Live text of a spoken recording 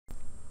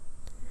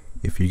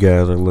If you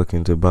guys are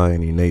looking to buy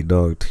any Nate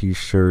Dogg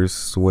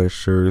t-shirts,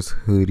 sweatshirts,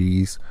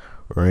 hoodies,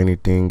 or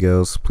anything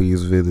else,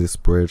 please visit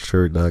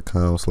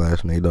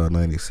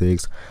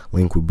spreadshirt.com/NateDogg96.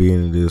 Link will be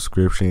in the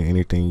description.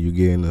 Anything you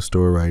get in the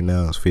store right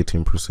now is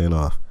 15%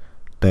 off.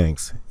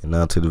 Thanks, and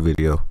now to the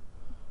video.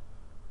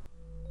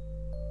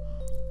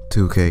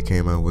 2K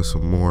came out with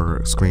some more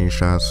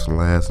screenshots from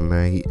last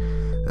night,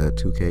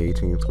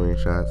 2K18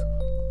 screenshots.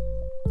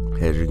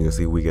 As you can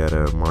see, we got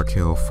a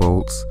Markelle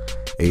Fultz,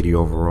 80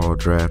 overall,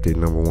 drafted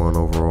 #1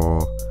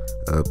 overall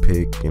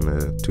pick in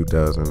the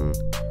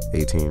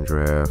 2018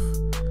 draft.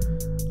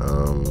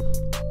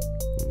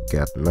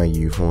 Got the night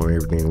uniform,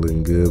 everything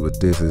looking good, but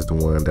this is the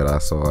one that I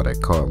saw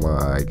that caught my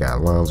eye.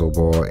 Got Lonzo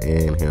ball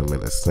and him in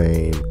the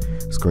same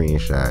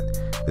screenshot.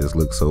 This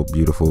looks so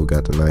beautiful.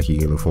 Got the Nike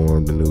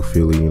uniform, the new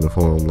Philly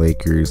uniform,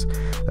 Lakers.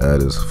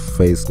 This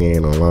face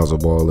scan on Lonzo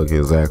ball look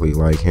exactly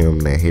like him.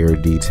 The hair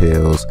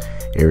details,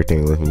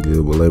 everything looking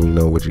good. But let me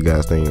know what you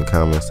guys think in the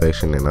comment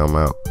section, and I'm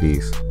out.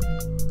 Peace.